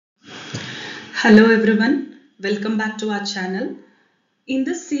Hello everyone, welcome back to our channel. In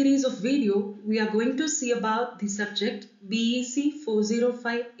this series of video, we are going to see about the subject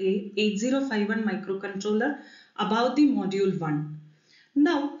BEC405A 8051 microcontroller about the module 1.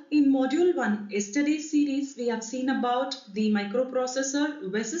 Now in module 1, yesterday's series, we have seen about the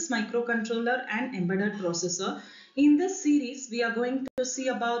microprocessor versus microcontroller and embedded processor. In this series, we are going to see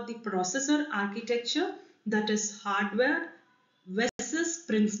about the processor architecture, that is Hardvard versus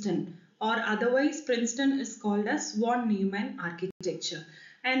Princeton, or otherwise Princeton is called as Von-Neumann architecture,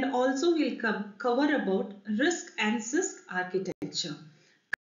 and also we'll cover about RISC and CISC architecture.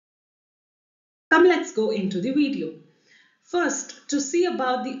 Come, let's go into the video. First, to see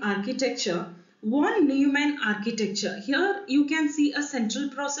about the architecture, Von-Neumann architecture. Here you can see a central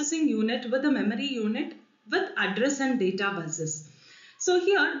processing unit with a memory unit with address and data buses. So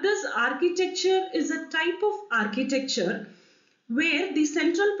here this architecture is a type of architecture where the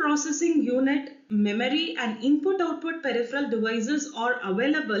central processing unit, memory and input-output peripheral devices are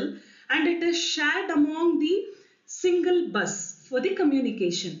available, and it is shared among the single bus for the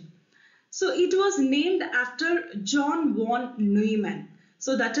communication. So it was named after John von Neumann.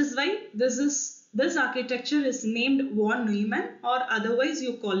 So that is why this architecture is named von Neumann, or otherwise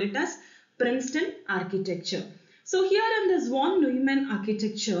you call it as Princeton architecture. So here in this von Neumann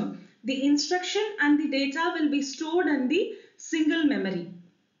architecture, the instruction and the data will be stored in the single memory,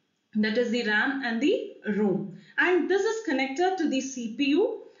 that is the RAM and the ROM, and this is connected to the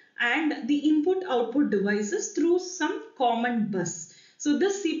CPU and the input-output devices through some common bus. So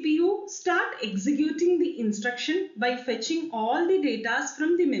this CPU start executing the instruction by fetching all the data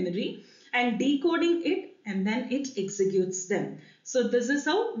from the memory and decoding it, and then it executes them. So this is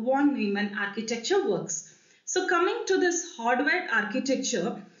how von Neumann architecture works. So coming to this Hardvard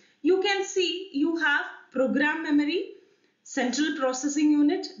architecture, you can see you have program memory, central processing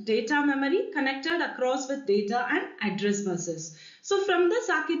unit, data memory connected across with data and address buses. So from this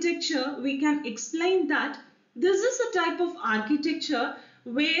architecture, we can explain that this is a type of architecture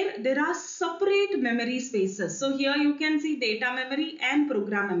where there are separate memory spaces. So here you can see data memory and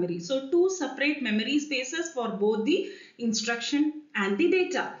program memory. So two separate memory spaces for both the instruction and the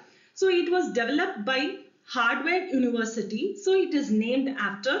data. So it was developed by Hardvard University. So it is named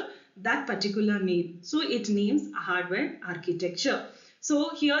after that particular name. So it names Hardvard architecture.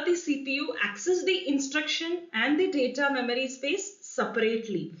 So here the CPU accesses the instruction and the data memory space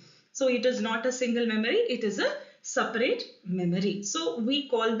separately. So it is not a single memory, it is a separate memory. So we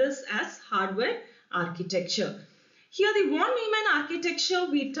call this as Hardvard architecture. Here the von Neumann architecture,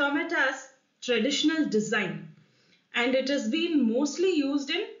 we term it as traditional design, and it has been mostly used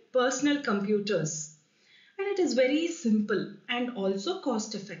in personal computers. And it is very simple and also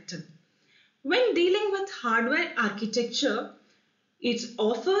cost effective. When dealing with Hardvard architecture, it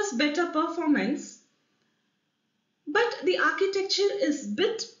offers better performance, but the architecture is a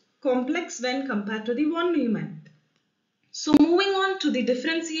bit complex when compared to the von Neumann. So moving on to the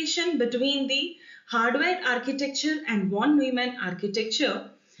differentiation between the Hardvard architecture and von Neumann architecture,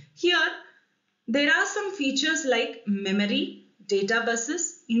 here there are some features like memory, data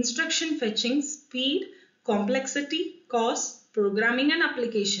buses, instruction fetching, speed, complexity, cost, programming and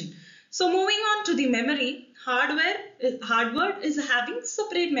application. So moving on to the memory, Hardvard is having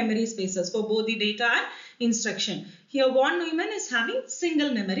separate memory spaces for both the data and instruction. Here von Neumann is having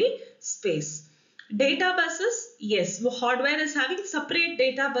single memory space. Data buses, yes, Hardvard is having separate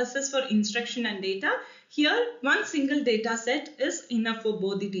data buses for instruction and data. Here one single data set is enough for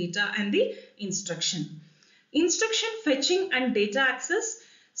both the data and the instruction. Instruction fetching and data access,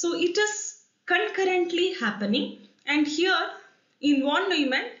 so it is concurrently happening, and here in von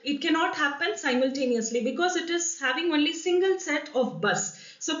Neumann it cannot happen simultaneously because it is having only single set of bus.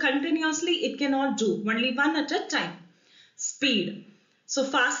 So continuously it cannot do, only one at a time. Speed, so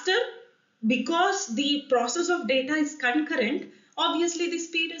faster because the process of data is concurrent, obviously the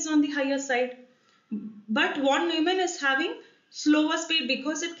speed is on the higher side. But von Neumann is having slower speed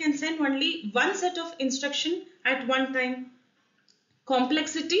because it can send only one set of instruction at one time.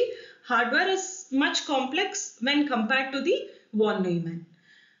 Complexity, Hardware is much complex when compared to the von Neumann.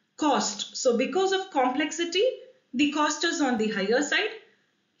 Cost, so because of complexity, the cost is on the higher side.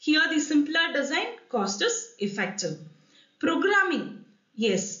 Here the simpler design, cost is effective. Programming,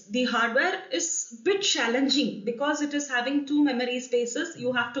 yes, the hardware is a bit challenging because it is having two memory spaces.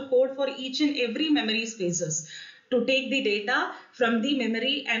 You have to code for each and every memory spaces to take the data from the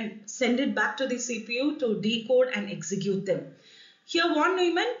memory and send it back to the CPU to decode and execute them. Here von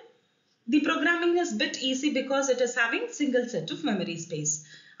Neumann, the programming is a bit easy because it is having single set of memory space.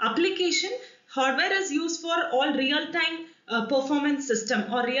 Application, hardware is used for all real-time performance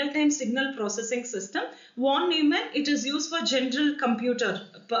system or real-time signal processing system. Von-Neumann, it is used for general computer,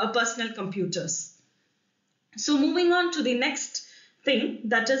 personal computers. So moving on to the next thing,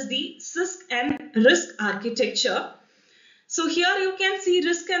 that is the CISC and RISC architecture. So here you can see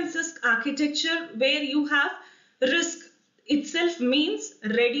RISC and CISC architecture, where you have RISC itself means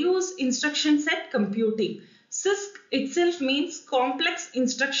reduced instruction set computing. CISC itself means complex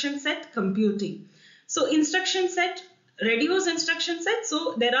instruction set computing. So instruction set, reduced instruction set,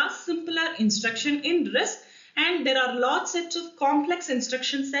 so there are simpler instruction in RISC and there are lots of complex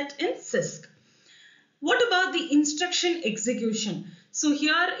instruction set in CISC. What about the instruction execution? So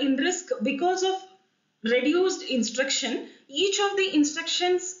here in RISC, because of reduced instruction, each of the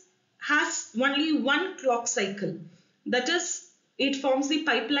instructions has only one clock cycle. That is, it forms the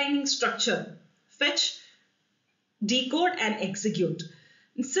pipelining structure: fetch, decode and execute.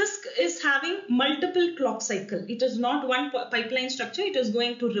 CISC is having multiple clock cycle. It is not one pipeline structure, it is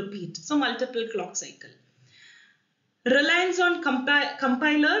going to repeat. So multiple clock cycle. Reliance on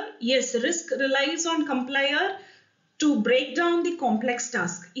compiler. Yes, RISC relies on compiler to break down the complex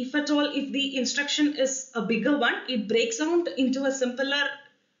task. If at all, if the instruction is a bigger one, it breaks down into a simpler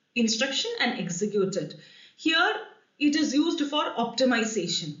instruction and execute it. Here it is used for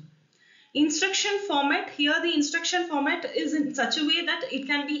optimization. Instruction format, here the instruction format is in such a way that it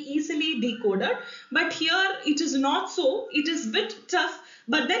can be easily decoded, but here it is not so. It is a bit tough,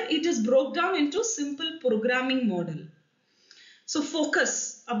 but then it is broke down into simple programming model. So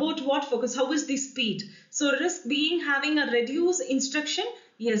focus, about what focus? How is the speed? So RISC being having a reduced instruction,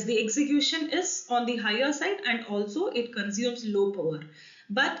 yes, the execution is on the higher side and also it consumes low power.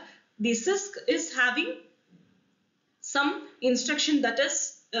 But the CISC is having some instruction that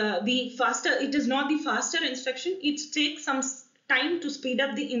is the faster, it is not the faster instruction, it takes some time to speed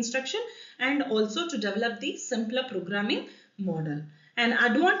up the instruction and also to develop the simpler programming model. And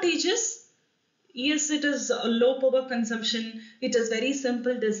advantages, yes, it is a low power consumption, it is very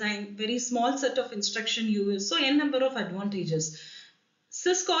simple design, very small set of instruction used, so n number of advantages.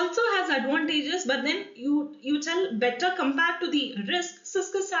 CISC also has advantages, but then you tell better compared to the RISC.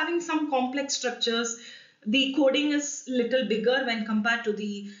 CISC is having some complex structures, the coding is little bigger when compared to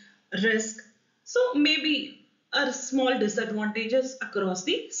the RISC, so maybe a small disadvantages across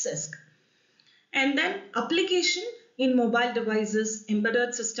the CISC. And then application in mobile devices,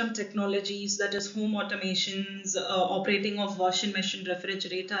 embedded system technologies, that is home automations, operating of washing machine,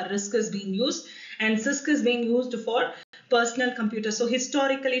 refrigerator, RISC is being used, and CISC is being used for personal computers. So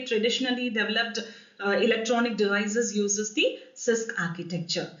historically, traditionally developed electronic devices uses the CISC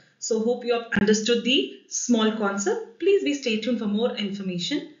architecture. So hope you have understood the small concept. Please stay tuned for more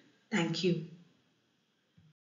information. Thank you.